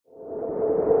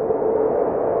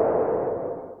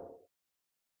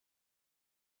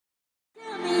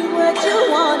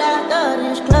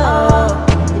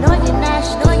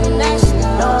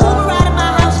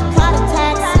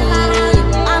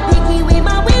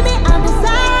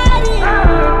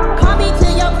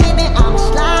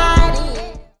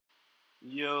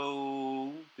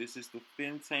This is the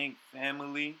FinTank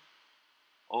family.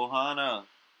 Ohana,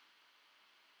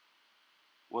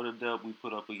 what a dub we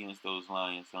put up against those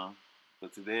Lions, huh?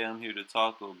 But today I'm here to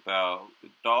talk about the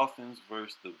Dolphins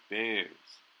versus the Bears.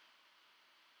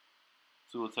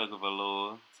 Tua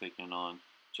Tagovailoa taking on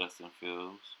Justin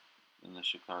Fields in the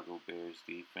Chicago Bears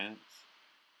defense,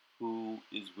 who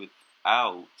is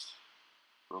without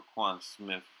Roquan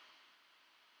Smith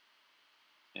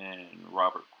and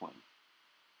Robert Quinn.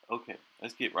 Okay,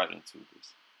 let's get right into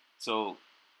this. So,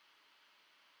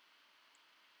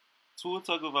 Tua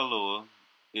Tagovailoa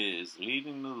is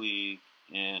leading the league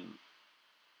in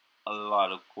a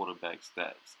lot of quarterback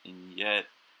stats, and yet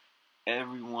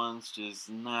everyone's just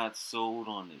not sold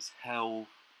on his health,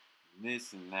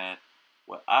 this and that.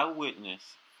 What I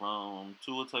witnessed from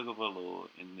Tua Tagovailoa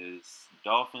in this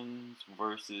Dolphins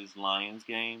versus Lions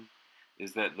game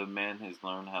is that the man has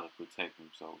learned how to protect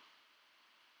himself.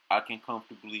 I can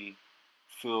comfortably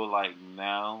feel like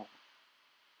now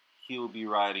he'll be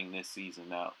riding this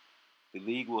season out. The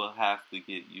league will have to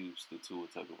get used to Tua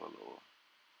Tagovailoa.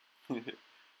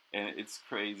 And it's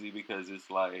crazy because it's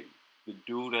like the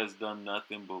dude has done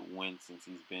nothing but win since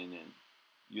he's been in.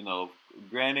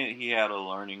 Granted, he had a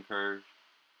learning curve.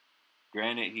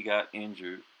 Granted, he got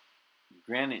injured.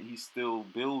 Granted, he's still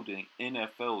building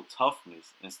NFL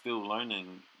toughness and still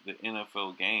learning the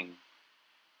NFL game.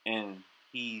 And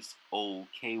he's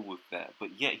okay with that.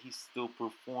 But yet, he's still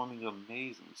performing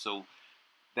amazing. So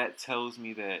that tells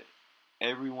me that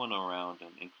everyone around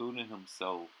him, including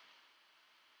himself,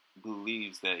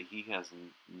 believes that he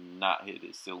hasn't not hit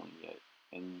his ceiling yet.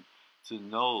 And to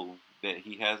know that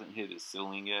he hasn't hit his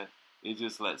ceiling yet, it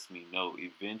just lets me know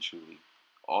eventually,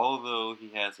 although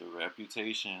he has a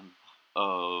reputation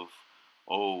of,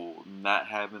 not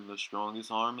having the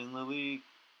strongest arm in the league,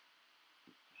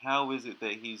 how is it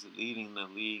that he's leading the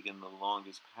league in the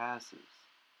longest passes?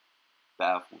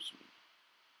 Baffles me.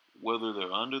 Whether they're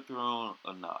underthrown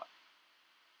or not,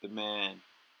 the man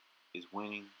is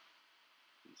winning.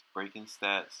 He's breaking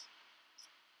stats, he's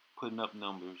putting up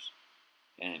numbers,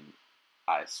 and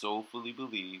I soulfully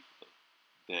believe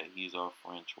that he's our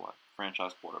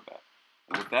franchise quarterback.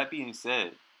 And with that being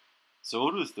said, so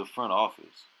does the front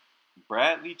office.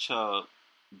 Bradley Chubb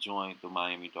joined the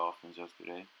Miami Dolphins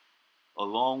yesterday,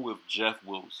 along with Jeff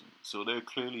Wilson. So they're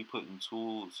clearly putting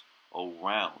tools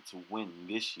around to win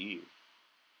this year.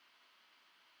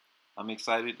 I'm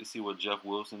excited to see what Jeff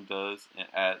Wilson does and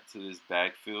add to this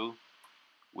backfield,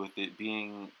 with it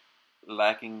being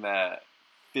lacking that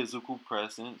physical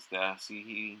presence that I see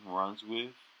he runs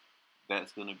with.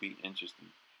 That's going to be interesting.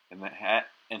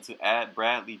 And to add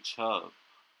Bradley Chubb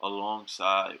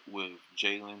alongside with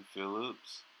Jalen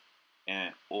Phillips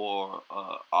or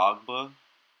Ogba,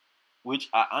 which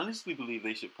I honestly believe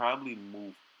they should probably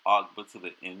move Ogba to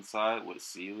the inside with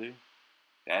Sealer.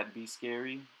 That'd be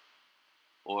scary.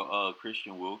 Or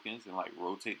Christian Wilkins, and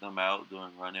rotate them out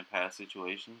during run and pass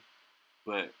situations.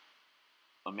 But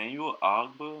Emmanuel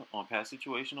Ogba on pass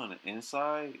situation on the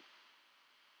inside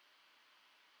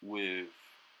with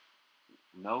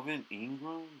Melvin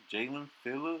Ingram, Jalen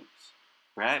Phillips,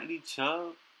 Bradley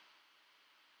Chubb,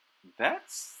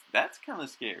 that's kind of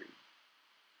scary.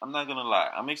 I'm not gonna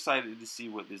lie. I'm excited to see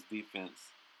what this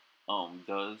defense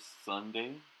does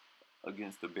Sunday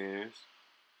against the Bears,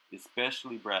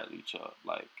 especially Bradley Chubb.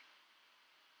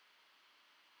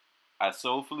 I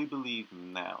soulfully believe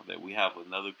now that we have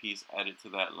another piece added to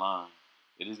that line.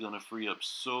 It is going to free up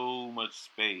so much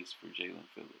space for Jalen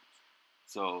Phillips.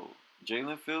 So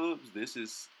Jalen Phillips, this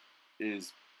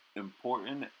is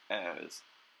important as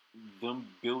them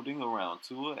building around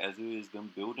Tua as it is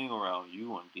them building around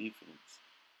you on defense.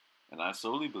 And I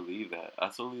solely believe that.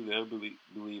 I solely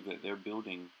believe that they're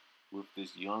building with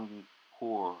this young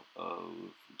core of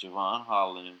Javon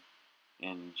Holland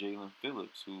and Jalen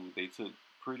Phillips, who they took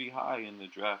pretty high in the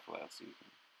draft last season.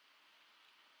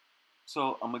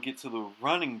 So I'm going to get to the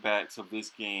running backs of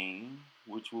this game,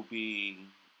 which will be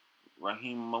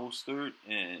Raheem Mostert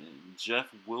and Jeff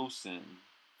Wilson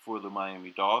for the Miami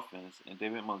Dolphins, and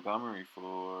David Montgomery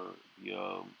for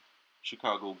the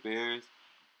Chicago Bears.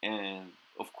 And,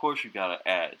 of course, you got to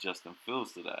add Justin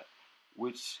Fields to that,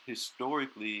 which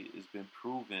historically has been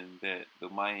proven that the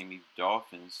Miami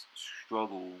Dolphins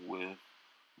struggle with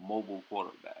mobile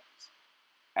quarterbacks.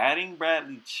 Adding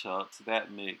Bradley Chubb to that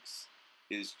mix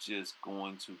is just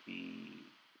going to be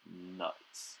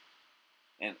nuts.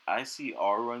 And I see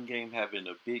our run game having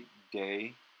a big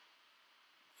day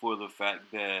for the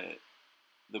fact that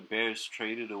the Bears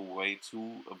traded away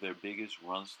two of their biggest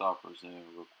run stoppers in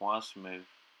Roquan Smith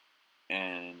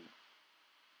and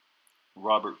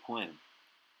Robert Quinn.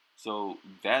 So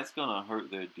that's gonna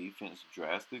hurt their defense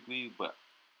drastically. But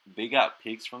they got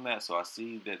picks from that, so I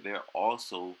see that they're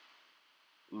also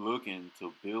looking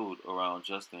to build around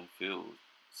Justin Fields.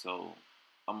 So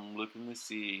I'm looking to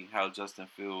see how Justin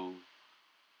Fields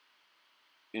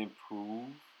improve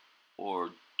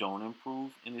or don't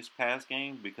improve in this past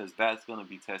game, because that's gonna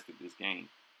be tested this game.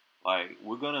 Like,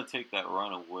 we're gonna take that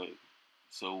run away.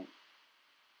 So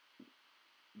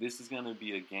this is gonna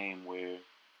be a game where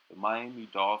the Miami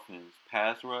Dolphins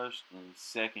pass rush and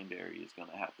secondary is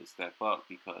gonna have to step up,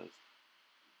 because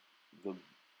the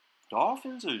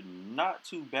Dolphins are not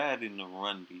too bad in the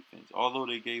run defense. Although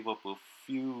they gave up a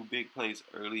few big plays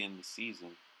early in the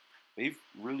season, they've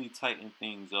really tightened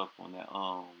things up on that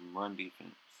run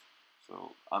defense.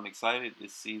 So I'm excited to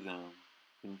see them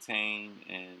contain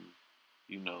and,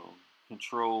 you know,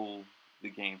 control the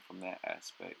game from that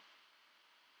aspect.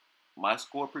 My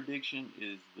score prediction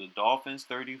is the Dolphins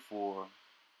 34,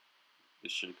 the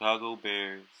Chicago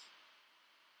Bears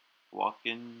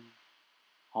walking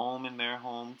home in their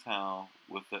hometown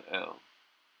with the L.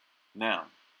 Now,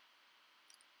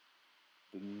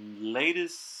 the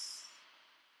latest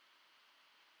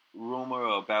rumor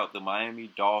about the Miami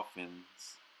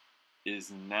Dolphins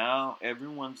is now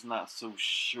everyone's not so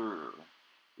sure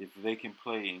if they can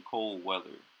play in cold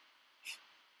weather.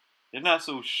 They're not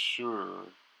so sure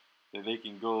that they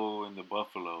can go into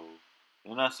Buffalo.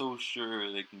 They're not so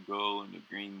sure they can go into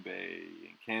Green Bay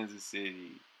and Kansas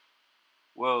City.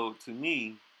 Well, to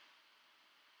me,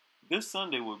 this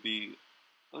Sunday would be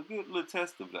a good little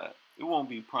test of that. It won't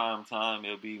be prime time,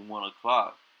 it'll be 1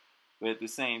 o'clock. But at the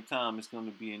same time, it's going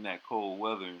to be in that cold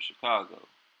weather in Chicago,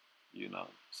 you know.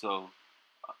 So,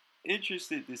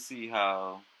 interested to see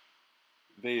how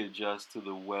they adjust to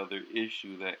the weather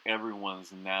issue that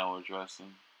everyone's now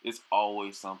addressing. It's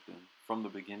always something from the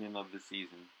beginning of the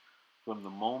season, from the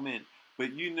moment.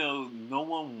 But you know, no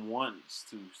one wants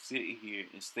to sit here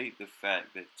and state the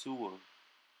fact that Tua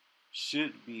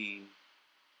should be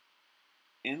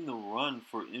in the run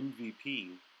for MVP,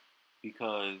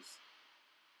 because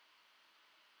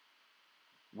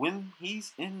when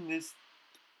he's in this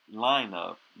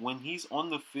lineup, when he's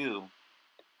on the field,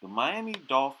 the Miami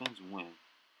Dolphins win.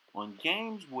 On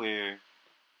games where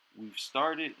we've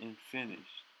started and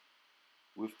finished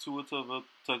with Tua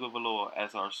Tagovailoa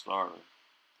as our starter,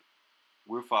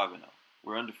 we're 5-0.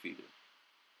 We're undefeated.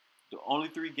 The only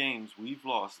 3 games we've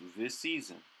lost this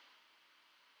season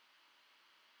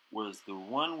was the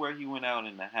one where he went out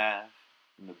in the half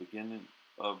in the beginning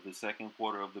of the second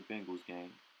quarter of the Bengals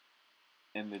game,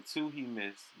 and the 2 he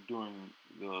missed during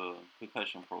the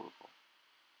concussion protocol.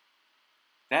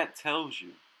 That tells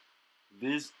you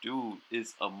this dude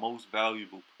is a most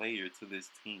valuable player to this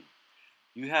team.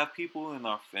 You have people in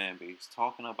our fan base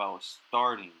talking about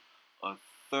starting a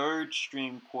third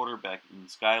string quarterback in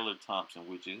Skylar Thompson,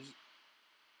 which is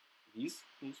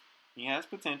he has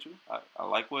potential. I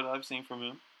like what I've seen from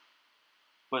him.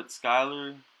 But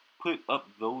Skylar put up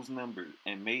those numbers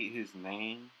and made his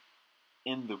name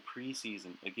in the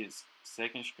preseason against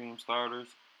second string starters,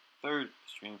 third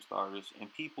string starters,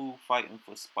 and people fighting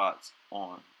for spots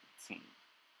on the team.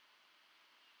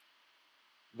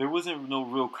 There wasn't no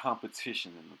real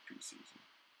competition in the preseason.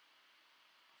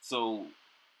 So,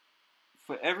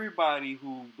 for everybody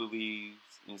who believes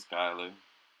in Skylar,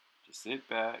 just sit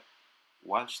back,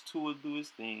 watch Tua do his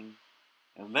thing,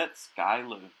 and let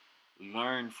Skylar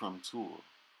learn from Tua.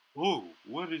 Oh,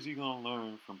 what is he going to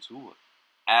learn from Tua?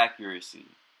 Accuracy.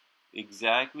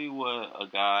 Exactly what a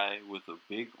guy with a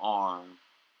big arm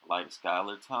like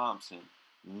Skylar Thompson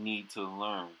need to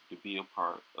learn to be a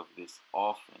part of this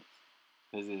offense.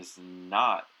 Because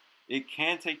it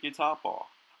can take your top off,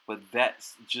 but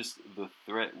that's just the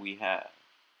threat we have.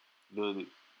 The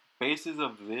basis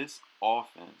of this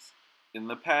offense in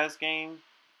the past game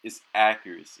is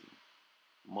accuracy.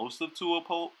 Most of Tua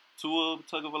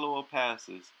Tagovailoa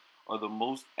passes are the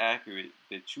most accurate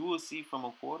that you will see from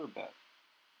a quarterback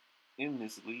in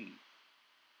this league.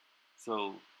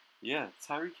 So, yeah,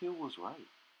 Tyreek Hill was right.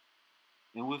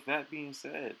 And with that being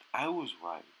said, I was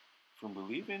right. From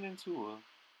believing in Tua,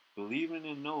 believing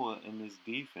in Noah and his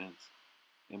defense,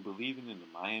 and believing in the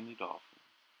Miami Dolphins.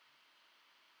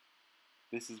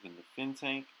 This has been the Fin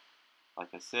Tank. Like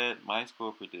I said, my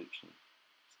score prediction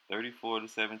is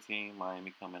 34-17,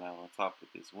 Miami coming out on top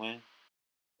with this win.